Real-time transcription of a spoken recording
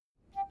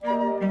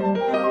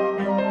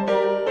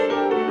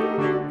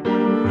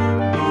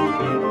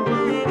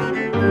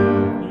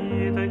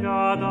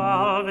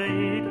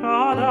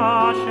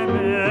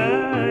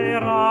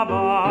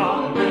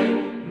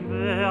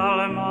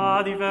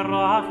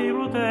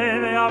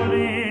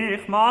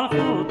וימליך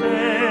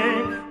מלכותי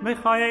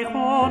בחיי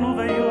חון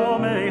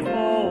וביומי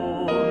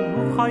חון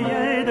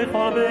ובחיי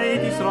דכל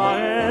בית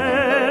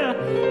ישראל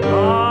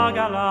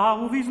בגלה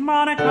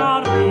ובזמן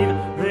קריב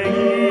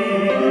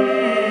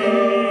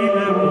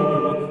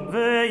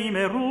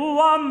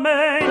וימרו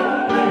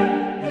אמן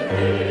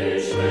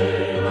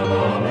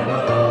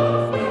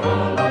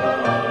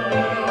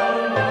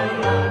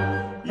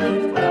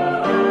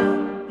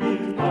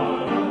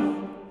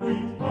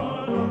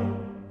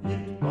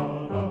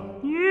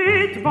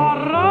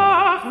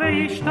יתברך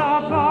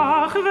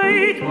וישתבח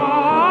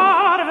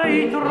ויתפאר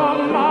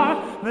ויתרומם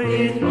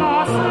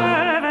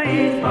ויתנשא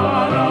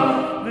ויתהלל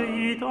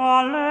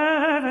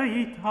ויתעלה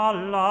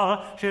ויתהלל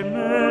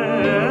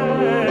שמנו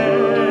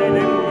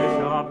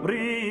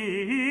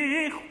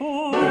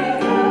משבריחו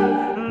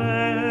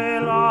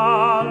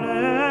לילה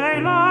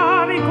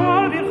לילה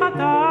מכל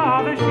ברכתה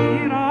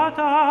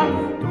ושירתה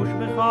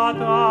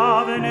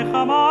תושבחתה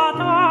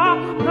ונחמתה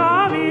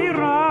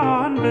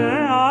דמירן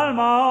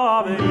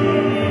בעלמה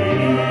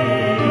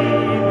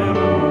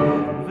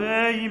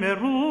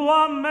וימרו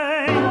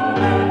אמן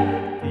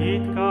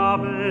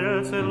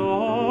תתקבל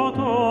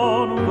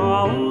צלותון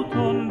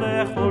ובאותון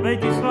בכל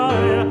בית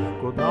ישראל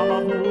קודם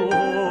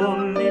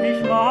אבון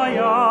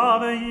נשמיה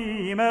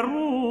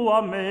וימרו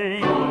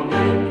אמן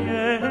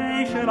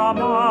יהי של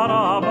אמר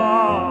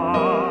רבה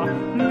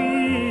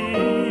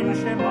מן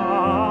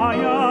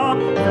שמיה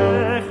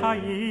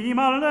וחיים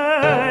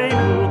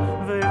עלינו